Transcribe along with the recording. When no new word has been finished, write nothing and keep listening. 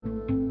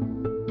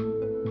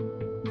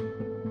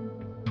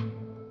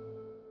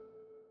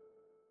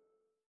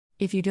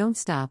If you don't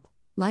stop,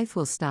 life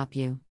will stop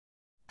you.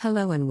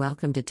 Hello and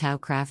welcome to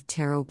Taocraft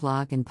Tarot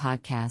blog and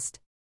podcast.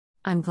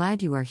 I'm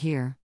glad you are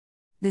here.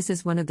 This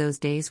is one of those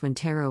days when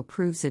tarot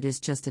proves it is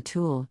just a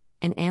tool,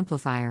 an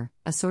amplifier,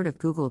 a sort of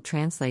Google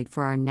Translate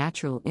for our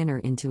natural inner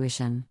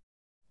intuition.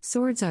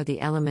 Swords are the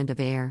element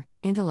of air,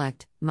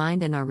 intellect,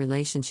 mind, and our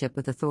relationship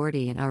with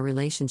authority and our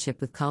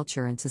relationship with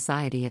culture and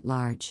society at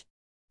large.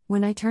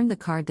 When I turned the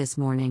card this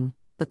morning,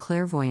 the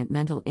clairvoyant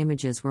mental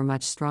images were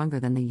much stronger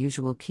than the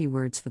usual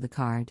keywords for the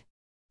card.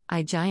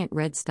 A giant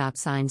red stop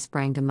sign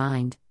sprang to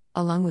mind,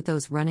 along with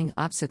those running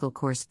obstacle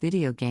course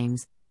video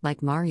games,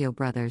 like Mario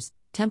Brothers,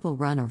 Temple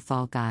Run or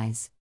Fall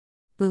Guys.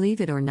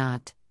 Believe it or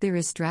not, there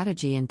is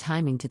strategy and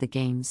timing to the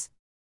games.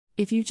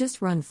 If you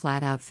just run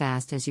flat out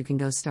fast as you can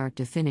go start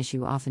to finish,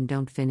 you often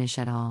don't finish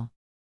at all.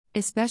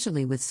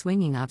 Especially with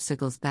swinging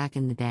obstacles back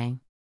in the day.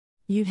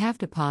 You'd have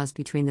to pause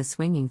between the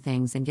swinging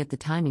things and get the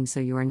timing so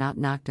you are not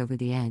knocked over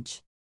the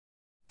edge.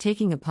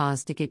 Taking a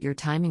pause to get your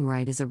timing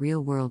right is a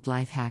real-world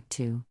life hack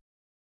too.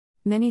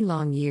 Many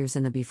long years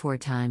in the before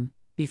time,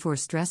 before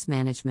stress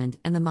management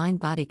and the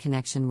mind-body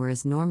connection were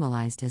as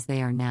normalized as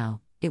they are now,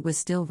 it was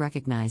still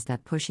recognized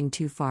that pushing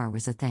too far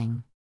was a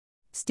thing.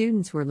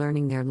 Students were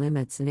learning their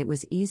limits, and it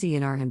was easy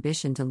in our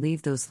ambition to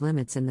leave those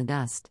limits in the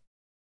dust.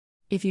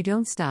 If you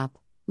don't stop,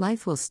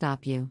 life will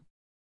stop you.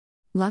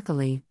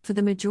 Luckily, for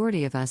the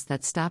majority of us,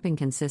 that stopping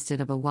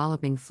consisted of a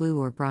walloping flu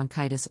or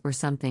bronchitis or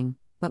something,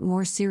 but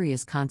more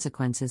serious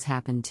consequences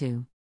happened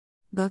too.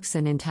 Books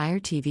and entire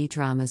TV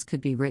dramas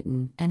could be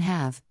written, and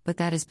have, but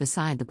that is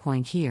beside the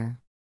point here.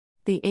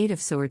 The Eight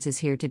of Swords is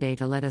here today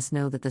to let us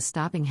know that the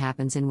stopping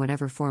happens in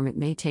whatever form it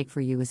may take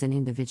for you as an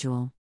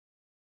individual.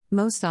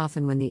 Most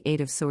often when the Eight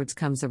of Swords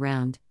comes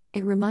around,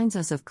 it reminds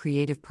us of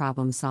creative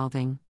problem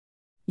solving.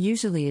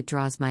 Usually it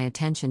draws my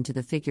attention to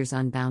the figure's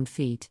unbound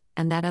feet,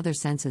 and that other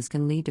senses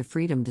can lead to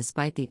freedom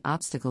despite the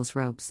obstacles,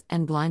 ropes,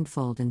 and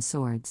blindfold and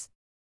swords.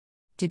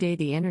 Today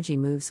the energy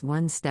moves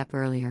one step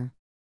earlier.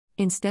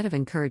 Instead of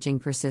encouraging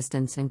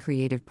persistence and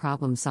creative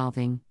problem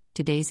solving,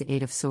 today's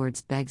Eight of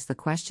Swords begs the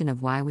question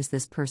of why was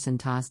this person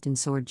tossed in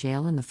sword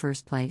jail in the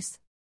first place?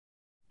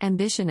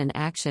 Ambition and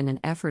action and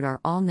effort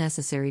are all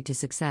necessary to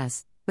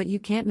success, but you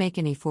can't make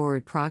any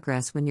forward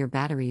progress when your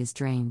battery is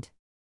drained.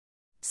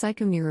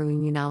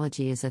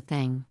 Psychoneuroimmunology is a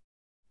thing.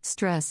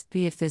 Stress,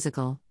 be it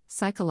physical,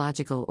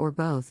 psychological, or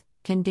both,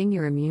 can ding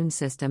your immune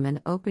system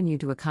and open you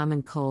to a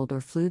common cold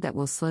or flu that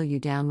will slow you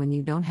down when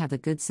you don't have the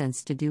good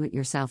sense to do it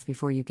yourself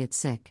before you get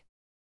sick.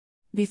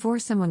 Before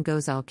someone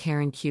goes all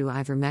Karen Q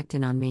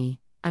ivermectin on me,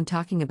 I'm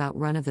talking about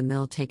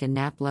run-of-the-mill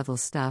take-a-nap level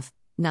stuff,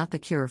 not the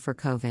cure for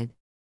COVID.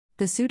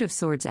 The Suit of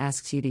Swords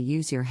asks you to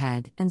use your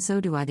head, and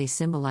so do I. They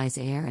symbolize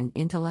air and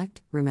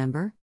intellect,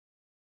 remember?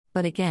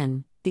 But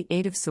again, the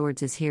Eight of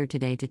Swords is here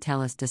today to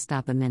tell us to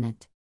stop a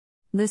minute.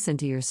 Listen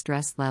to your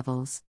stress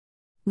levels.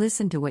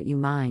 Listen to what you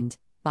mind,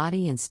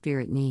 body and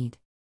spirit need.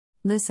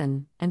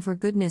 Listen, and for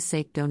goodness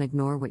sake don't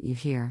ignore what you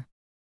hear.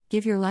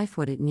 Give your life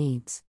what it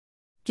needs.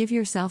 Give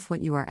yourself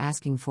what you are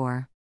asking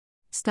for.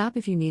 Stop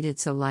if you need it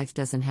so life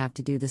doesn't have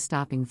to do the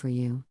stopping for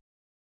you.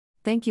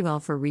 Thank you all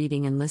for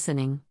reading and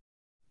listening.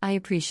 I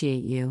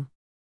appreciate you.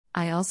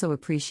 I also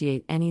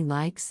appreciate any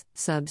likes,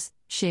 subs,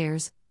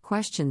 shares,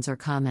 questions or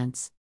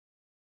comments.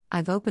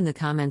 I've opened the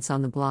comments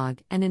on the blog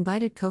and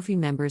invited Ko-fi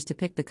members to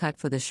pick the cut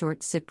for the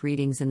short sip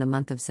readings in the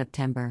month of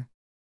September.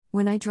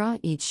 When I draw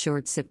each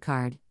short sip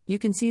card, you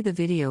can see the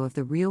video of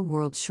the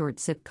real-world short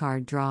sip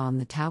card draw on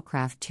the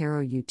Taocraft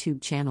Tarot YouTube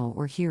channel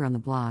or here on the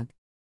blog.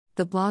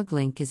 The blog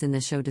link is in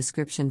the show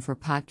description for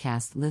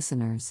podcast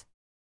listeners.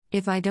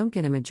 If I don't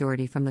get a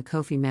majority from the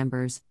Ko-fi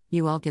members,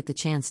 you all get the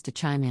chance to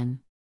chime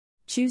in.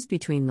 Choose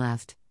between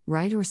left,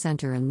 right or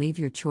center and leave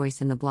your choice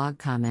in the blog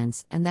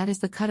comments, and that is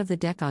the cut of the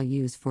deck I'll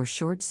use for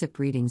short sip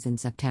readings in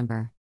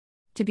September.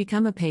 To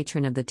become a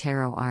patron of the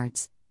Tarot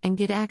Arts, and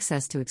get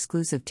access to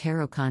exclusive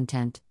tarot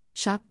content,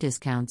 shop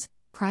discounts,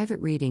 private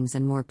readings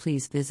and more,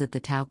 please visit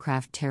the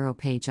Taocraft Tarot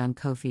page on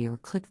Ko-fi or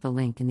click the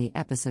link in the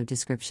episode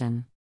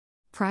description.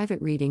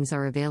 Private readings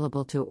are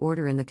available to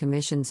order in the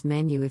commissions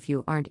menu if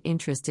you aren't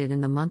interested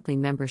in the monthly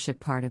membership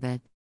part of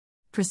it.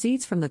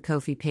 Proceeds from the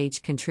Ko-fi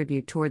page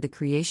contribute toward the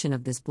creation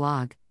of this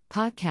blog,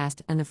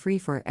 podcast and the free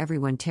for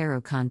everyone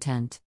tarot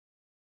content.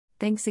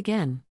 Thanks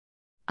again.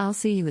 I'll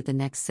see you at the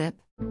next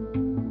sip.